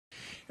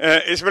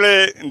इस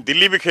वेले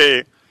दिल्ली विखे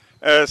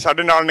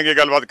साडे नाल ने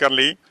गलबात करने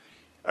लई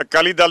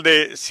अकाली दल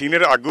के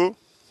सीनियर आगू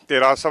ते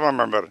राज सभा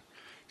मैंबर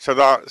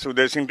सरदार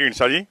सुखदेव सिंह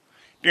ढींडसा जी।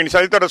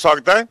 ढींडसा जी तुहाडा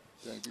स्वागत है।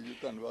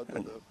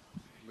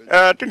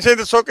 ढींडसा जी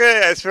दसो कि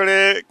इस वेले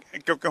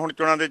क्योंकि हुण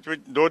चोणां दे विच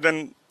 2 दिन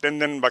 3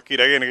 दिन बाकी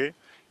रह गए ने,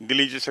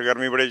 दिल्ली च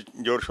सरगर्मी बड़े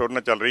जोर शोर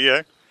नाल चल रही है।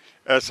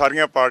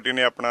 सारियां पार्टियां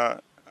ने अपना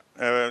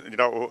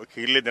जिहड़ा ओह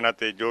अखीरले दिनां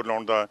ते जोर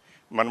लाउण दा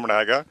मन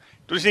बनाएगा।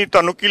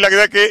 तुहानूं की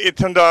लगदा कि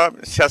इत्थों दा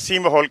सियासी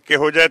माहौल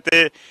किहो जिहा ते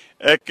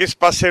किस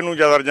पासे नूं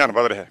ज़्यादा रुझान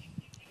वध रहा है?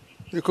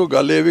 देखो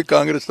गल ये भी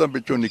कांग्रेस तो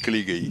विचों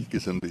निकली गई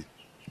किस्म की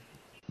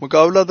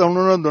मुकाबला तो हुण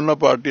उन्हां दोनों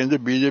पार्टियां च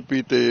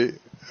बीजेपी ते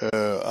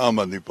आम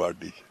आदमी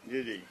पार्टी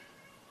जी जी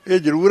ये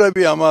जरूर है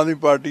भी आम आदमी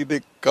पार्टी के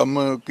काम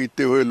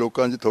किए हुए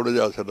लोगों च थोड़ा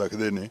जिहा असर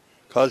रखते हैं।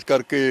 खास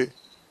करके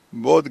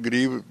बहुत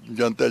गरीब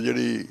जनता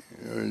जिहड़ी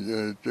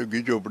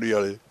झुग्गी झोपड़ी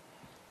वाले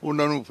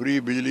उन्होंने फ्री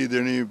बिजली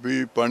देनी, फ्री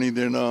पानी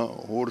देना,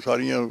 होर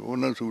सारिया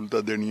उन्होंने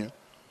सहूलतां देनियां,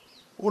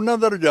 उन्हों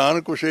का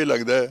रुझान कुछ ये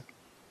लगता है।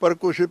 पर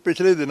कुछ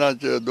पिछले दिनों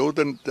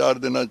 2-3-4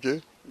 दिनों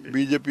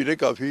बीजेपी ने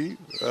काफ़ी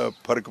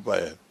फर्क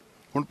पाया है।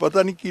 हुण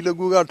पता नहीं की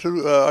लगूगा,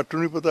 8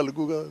 नहीं पता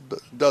लगूगा,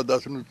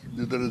 10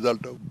 जो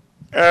रिजल्ट आऊ।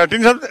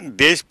 ढींड साहब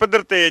देश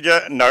पद्धर ते जो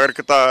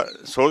नागरिकता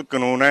सोध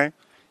कानून है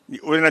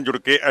उहदे नाल जुड़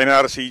के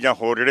NRC जां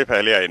होर जिहड़े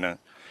फैसले आए ने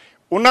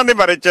उन्हां दे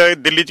बारे च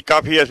दिल्ली च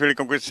काफ़ी इस वेले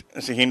क्योंकि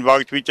शहीन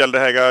बाग च भी चल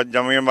रहा है,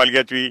 जामिया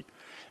मालिया च भी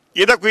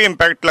इहदा कोई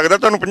इंपैक्ट लगदा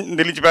तुहानूं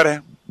दिल्ली च पै रहा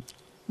है?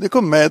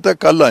 देखो मैं तो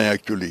कल आया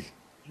एक्चुअली,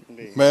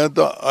 मैं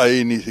तो आया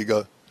ही नहीं सीगा।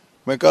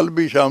 मैं कल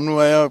भी शाम नूं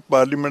आया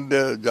पार्लीमेंट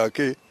दे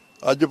जाके,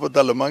 अज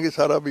पता लवांगे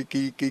सारा भी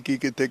की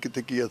कित्थे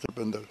कित्थे की असर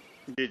पैंदा।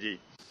 जी जी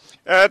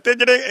ते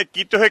जिहड़े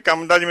कीते होए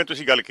काम दा जिवें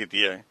तुसीं गल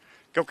कीती है,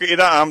 क्योंकि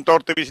इहदा आम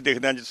तौर ते भी असीं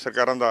देखदे हां जिस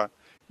सरकारां दा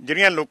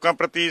ਜਿਹੜੀਆਂ ਲੋਕਾਂ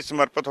ਪ੍ਰਤੀ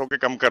ਸਮਰਪਿਤ ਹੋ ਕੇ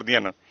ਕੰਮ ਕਰਦੀਆਂ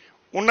ਨੇ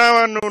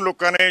ਉਹਨਾਂ ਨੂੰ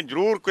ਲੋਕਾਂ ਨੇ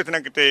ਜ਼ਰੂਰ ਕਿਤੇ ਨਾ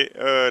ਕਿਤੇ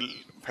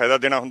ਫਾਇਦਾ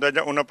ਦੇਣਾ ਹੁੰਦਾ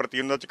ਜਾਂ ਉਹਨਾਂ ਪ੍ਰਤੀ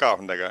ਉਹਨਾਂ ਦਾ ਝੁਕਾਅ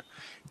ਹੁੰਦਾ ਹੈਗਾ।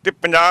 ਤੇ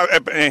ਪੰਜਾਬ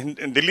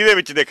ਦਿੱਲੀ ਦੇ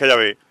ਵਿੱਚ ਦੇਖਿਆ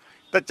ਜਾਵੇ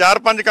ਤਾਂ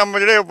 4-5 ਕੰਮ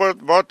ਜਿਹੜੇ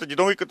ਬਹੁਤ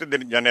ਜਦੋਂ ਵੀ ਕਿਤੇ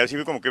ਜਾਂਦੇ ਅਸੀਂ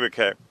ਵੀ ਘੁੰਮ ਕੇ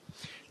ਵੇਖਿਆ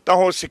ਤਾਂ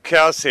ਉਹ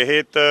ਸਿੱਖਿਆ,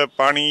 ਸਿਹਤ,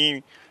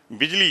 ਪਾਣੀ,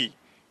 ਬਿਜਲੀ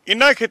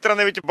ਇਹਨਾਂ ਖੇਤਰਾਂ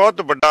ਦੇ ਵਿੱਚ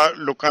ਬਹੁਤ ਵੱਡਾ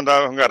ਲੋਕਾਂ ਦਾ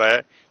ਹੁੰਗਾਰਾ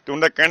ਹੈ ਤੇ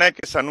ਉਹਨਾਂ ਦਾ ਕਹਿਣਾ ਹੈ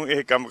ਕਿ ਸਾਨੂੰ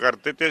ਇਹ ਕੰਮ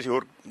ਕਰਤੇ ਤੇ ਅਸੀਂ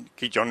ਹੋਰ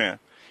ਕੀ ਚਾਹੁੰਦੇ ਹਾਂ।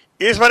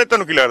 ਇਸ ਬਾਰੇ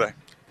ਤੁਹਾਨੂੰ ਕੀ ਲੱਗਦਾ?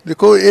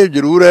 देखो ये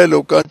जरूर है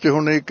लोगों च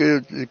हुण एक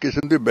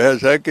किस्म की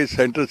बहस है कि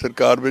सेंटर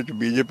सरकार में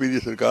बीजेपी की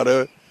सरकार है,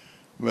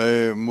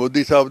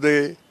 मोदी साहब दे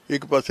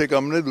एक पासे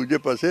काम ने, दूजे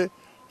पासे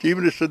चीफ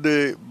मिनिस्टर दे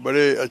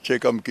बड़े अच्छे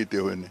काम किए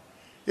हुए हैं।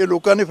 ये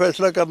लोगों ने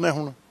फैसला करना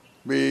हुण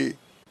भी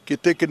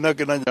कित्थे किन्ना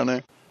किन्ना जाना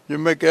है।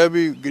 जिवें मैं कहा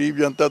भी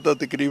गरीब जनता तो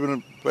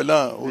तकरीबन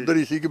पहला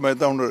उधर ही सी कि मैं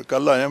तो हुण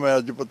कल आया, मैं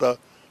अज पता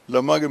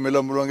लवांगे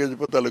मिला मुलांगे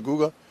पता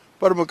लगूगा।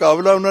 पर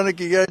मुकाबला उन्होंने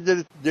किया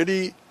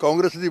जिहड़ी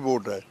कांग्रेस की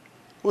वोट है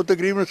वो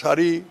तकरीबन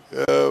सारी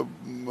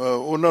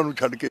उन्होंने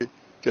छड़ के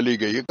चली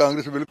गई है,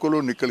 कांग्रेस बिल्कुल वो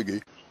निकल गई।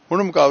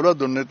 हुण मुकाबला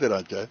दोनों धिरां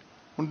च है,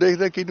 हुण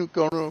देखते कि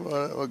कौन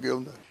अगे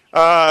आउंदा।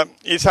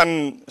 ये सन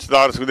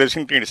सरदार सुखदेव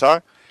सिंह ढींडसा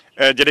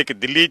जिहड़े कि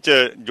दिल्ली च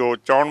जो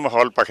चोण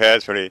माहौल पखिया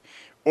इस वेले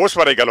उस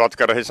बारे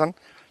गलबात कर रहे सन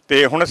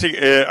ते हुण असीं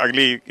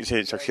अगली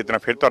किसी शख्सियत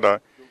नाल फिर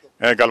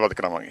तुहाडा गलबात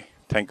करावांगे।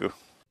 Thank you.